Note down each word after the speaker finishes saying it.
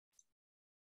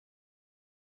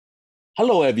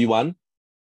Hello, everyone.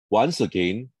 Once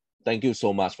again, thank you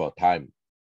so much for your time.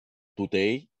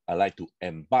 Today, I'd like to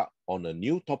embark on a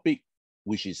new topic,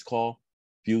 which is called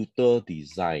filter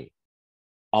design.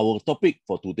 Our topic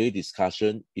for today's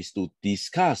discussion is to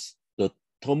discuss the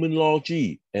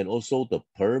terminology and also the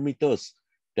parameters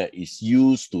that is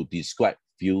used to describe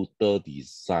filter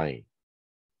design.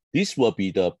 This will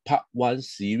be the part 1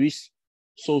 series,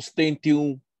 so stay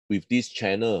tuned with this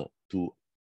channel to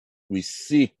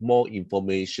receive more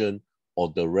information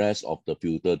on the rest of the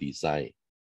filter design.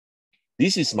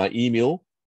 This is my email.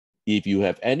 If you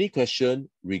have any question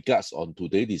regards on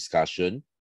today's discussion,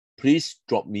 please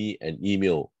drop me an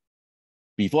email.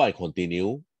 Before I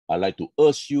continue, I'd like to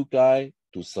urge you guys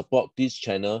to support this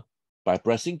channel by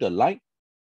pressing the like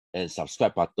and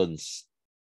subscribe buttons.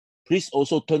 Please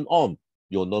also turn on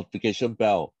your notification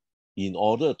bell in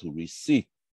order to receive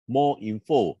more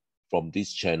info from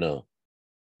this channel.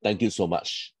 Thank you so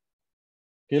much.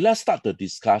 Okay, let's start the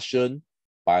discussion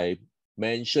by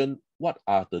mention what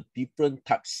are the different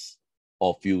types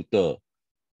of filter.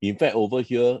 In fact, over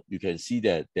here, you can see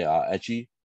that there are actually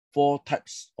 4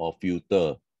 types of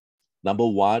filter. Number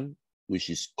 1, which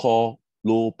is called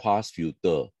low pass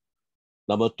filter.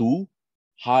 Number 2,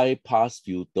 high pass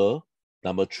filter.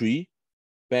 Number 3,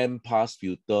 band pass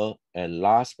filter. And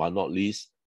last but not least,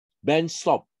 band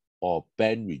stop or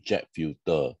band reject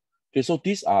filter. Okay, so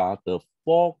these are the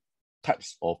 4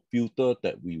 types of filter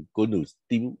that we're going to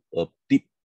do a deep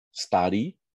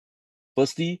study.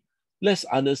 Firstly, let's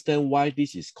understand why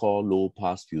this is called low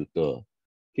pass filter.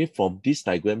 Okay, from this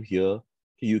diagram here,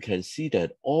 you can see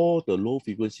that all the low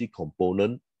frequency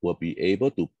component will be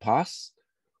able to pass,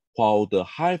 while the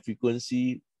high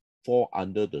frequency fall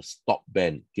under the stop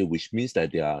band, okay, which means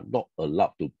that they are not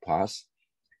allowed to pass.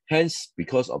 Hence,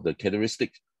 because of the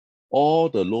characteristics, all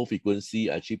the low frequency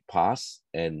actually pass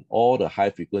and all the high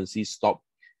frequency stop.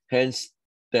 Hence,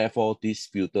 therefore, this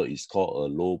filter is called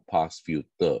a low pass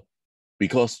filter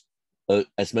because,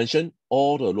 as mentioned,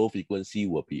 all the low frequency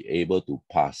will be able to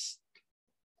pass.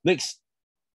 Next,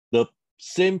 the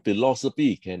same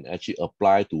philosophy can actually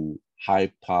apply to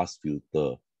high pass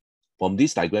filter. From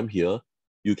this diagram here,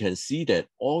 you can see that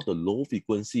all the low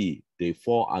frequency, they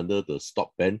fall under the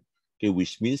stop band, okay,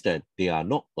 which means that they are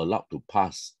not allowed to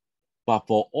pass. But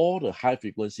for all the high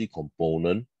frequency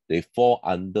component, they fall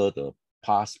under the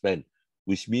pass band,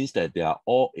 which means that they are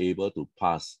all able to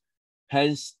pass.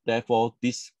 Hence, therefore,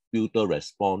 this filter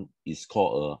response is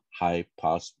called a high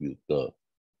pass filter.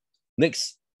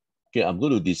 Next, okay, I'm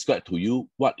going to describe to you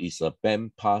what is a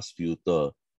band pass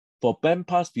filter. For band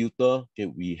pass filter, okay,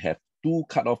 we have 2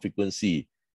 cutoff frequency.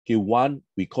 Okay, one,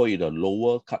 we call it a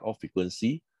lower cutoff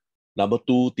frequency. Number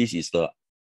 2, this is the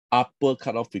upper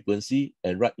cutoff frequency,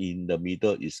 and right in the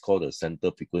middle is called the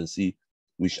center frequency,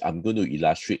 which I'm going to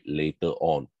illustrate later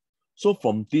on. So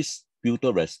from this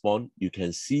filter response, you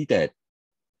can see that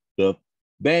the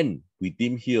band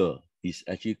within here is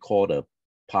actually called a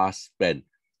pass band,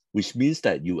 which means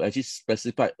that you actually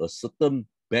specify a certain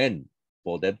band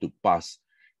for them to pass,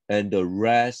 and the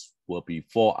rest will be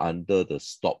fall under the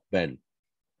stop band.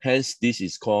 Hence, this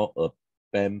is called a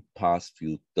band pass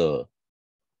filter.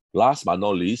 Last but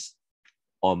not least,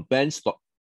 on band stop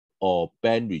or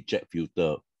band reject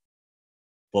filter.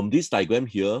 From this diagram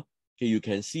here, okay, you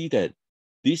can see that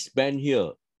this band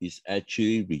here is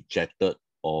actually rejected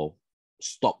or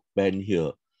stop band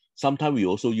here. Sometimes we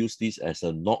also use this as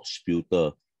a notch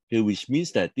filter, okay, which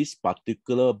means that this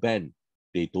particular band,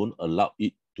 they don't allow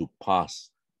it to pass,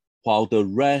 while the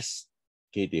rest,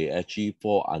 okay, they actually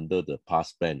fall under the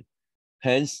pass band.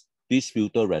 Hence, this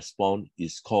filter response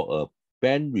is called a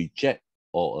band reject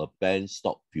or a band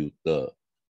stop filter.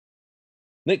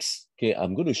 Next, okay,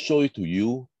 I'm going to show it to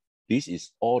you. This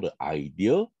is all the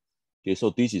ideal. Okay,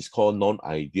 so this is called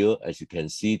non-ideal. As you can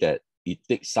see that it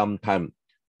takes some time,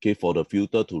 okay, for the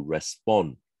filter to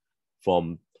respond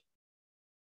from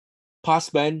pass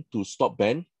band to stop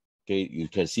band. Okay, you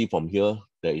can see from here,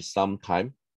 there is some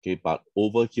time. Okay, but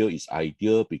over here is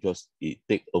ideal because it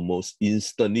takes almost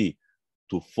instantly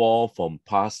to fall from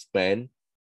pass band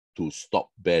to stop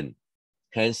band.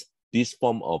 Hence, this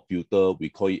form of filter, we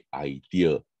call it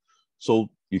ideal. So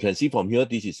you can see from here,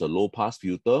 this is a low pass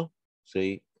filter.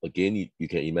 Say, again, you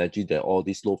can imagine that all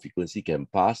this low frequency can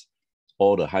pass,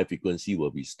 all the high frequency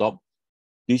will be stopped.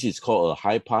 This is called a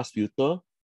high pass filter.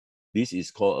 This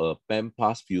is called a band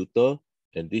pass filter.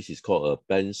 And this is called a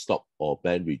band stop or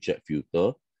band reject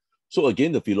filter. So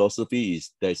again, the philosophy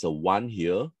is there's a 1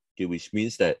 here, okay, which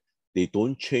means that they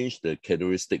don't change the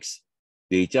characteristics.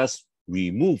 They just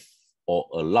remove or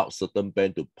allow certain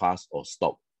band to pass or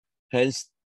stop. Hence,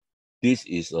 this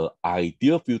is an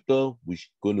ideal filter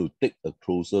which going to take a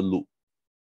closer look.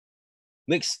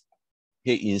 Next,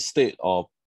 okay, instead of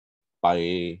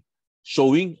by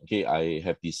showing, okay, I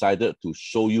have decided to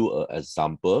show you an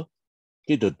example.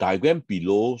 Okay, the diagram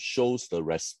below shows the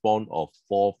response of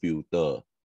 4 filters.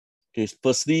 Okay,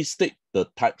 firstly, state the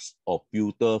types of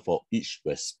filter for each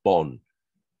response.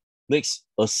 Next,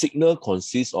 a signal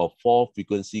consists of 4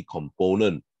 frequency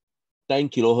components, 10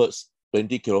 kHz,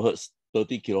 20 kHz,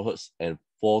 30 kHz, and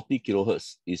 40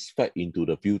 kHz is fed into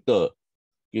the filter.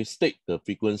 Okay, state the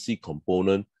frequency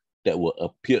component that will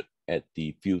appear at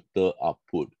the filter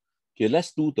output. Okay,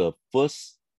 let's do the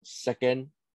first, second,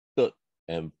 third,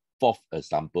 and fourth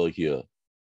example here.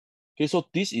 Okay, so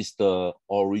this is the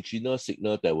original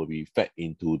signal that will be fed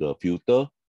into the filter.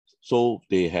 So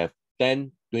they have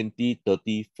 10, 20,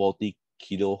 30, 40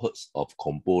 kilohertz of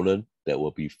component that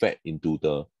will be fed into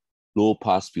the low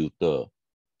pass filter.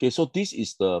 Okay, so this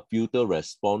is the filter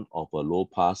response of a low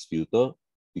pass filter.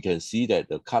 You can see that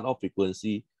the cutoff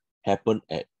frequency happened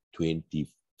at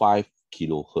 25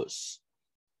 kilohertz.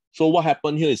 So what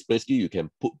happened here is basically you can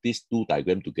put these two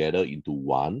diagrams together into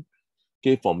one.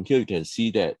 Okay, from here you can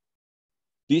see that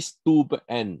these two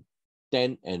band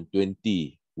 10 and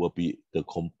 20 will be the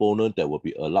component that will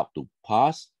be allowed to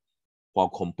pass, while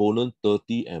component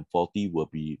 30 and 40 will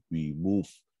be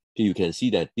removed. Okay, you can see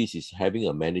that this is having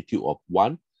a magnitude of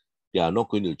 1. They are not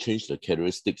going to change the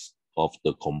characteristics of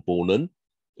the component.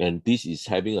 And this is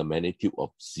having a magnitude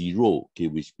of 0, okay,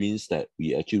 which means that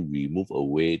we actually remove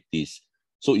away this.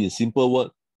 So in simple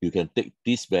word, you can take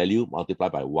this value multiply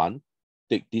by 1,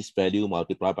 take this value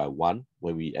multiply by 1.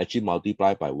 When we actually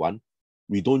multiply by 1,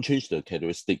 we don't change the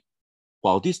characteristic.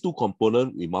 While these two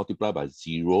components, we multiply by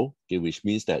 0, okay, which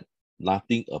means that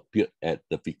nothing appeared at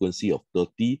the frequency of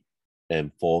 30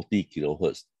 and 40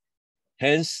 kilohertz.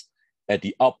 Hence, at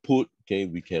the output, okay,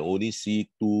 we can only see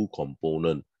two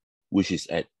components, which is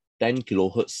at 10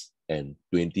 kilohertz and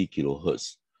 20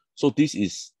 kilohertz. So this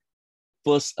is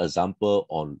first example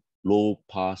on low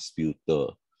pass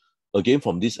filter. Again,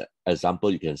 from this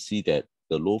example, you can see that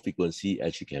the low frequency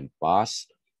actually can pass.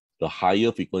 The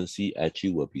higher frequency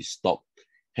actually will be stopped.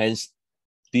 Hence,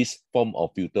 this form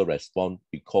of filter response,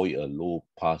 we call it a low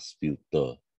pass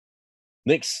filter.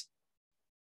 Next,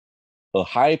 a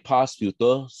high pass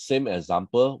filter, same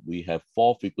example, we have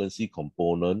 4 frequency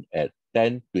components at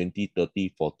 10, 20,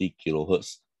 30, 40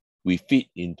 kilohertz. We feed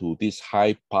into this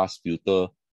high pass filter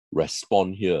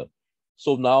response here.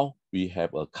 So now we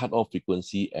have a cutoff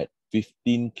frequency at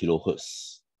 15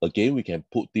 kilohertz. Again, we can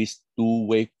put these two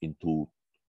waves into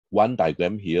one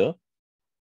diagram here.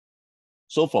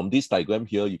 So from this diagram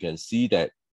here, you can see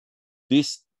that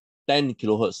this 10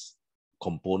 kilohertz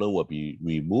component will be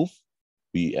removed.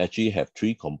 We actually have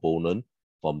 3 components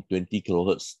from 20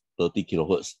 kilohertz, 30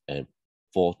 kilohertz, and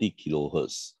 40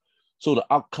 kilohertz. So the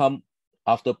outcome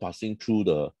after passing through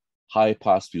the high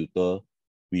pass filter,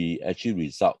 we actually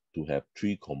result to have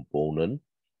 3 components.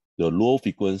 The low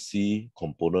frequency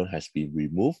component has been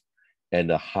removed, and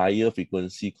the higher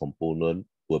frequency component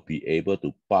will be able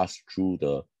to pass through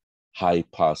the high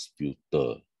pass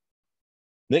filter.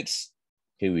 Next,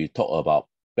 okay, we talk about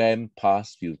band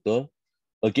pass filter.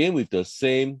 Again, with the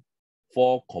same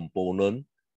 4 components,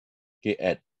 okay,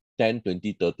 at 10,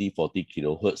 20, 30, 40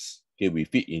 kilohertz, okay, we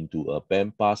feed into a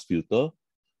band pass filter.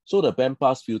 So the band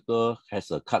pass filter has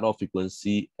a cutoff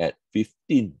frequency at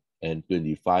 15 and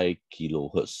 25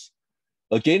 kilohertz.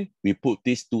 Again, we put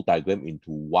these two diagrams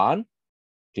into one.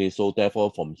 Okay, so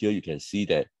therefore from here you can see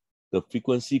that the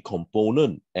frequency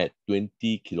component at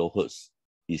 20 kilohertz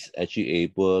is actually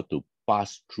able to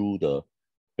pass through the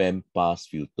band pass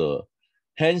filter.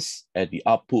 Hence, at the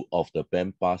output of the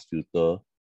band pass filter,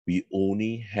 we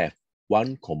only have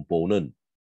one component,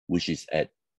 which is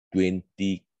at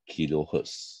 20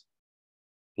 kilohertz.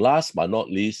 Last but not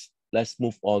least, let's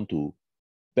move on to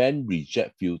band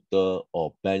reject filter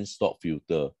or band stop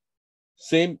filter.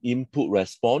 Same input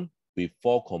response with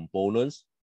 4 components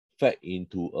fed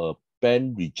into a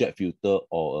band reject filter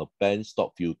or a band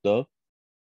stop filter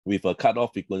with a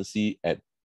cutoff frequency at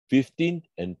 15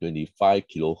 and 25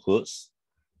 kilohertz.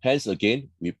 Hence, again,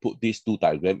 we put these two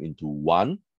diagrams into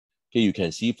one. Okay, you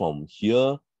can see from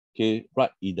here, okay, right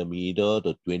in the middle,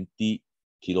 the 20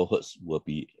 kilohertz will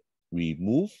be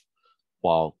removed,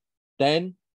 while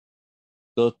 10,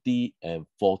 30, and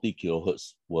 40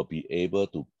 kilohertz will be able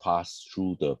to pass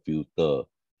through the filter.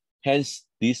 Hence,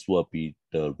 this will be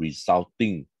the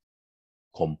resulting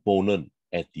component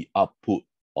at the output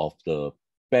of the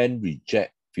band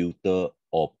reject filter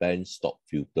or band stop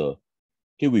filter.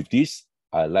 Okay, with this,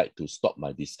 I'd like to stop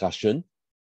my discussion.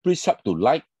 Please help to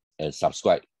like and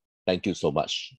subscribe. Thank you so much.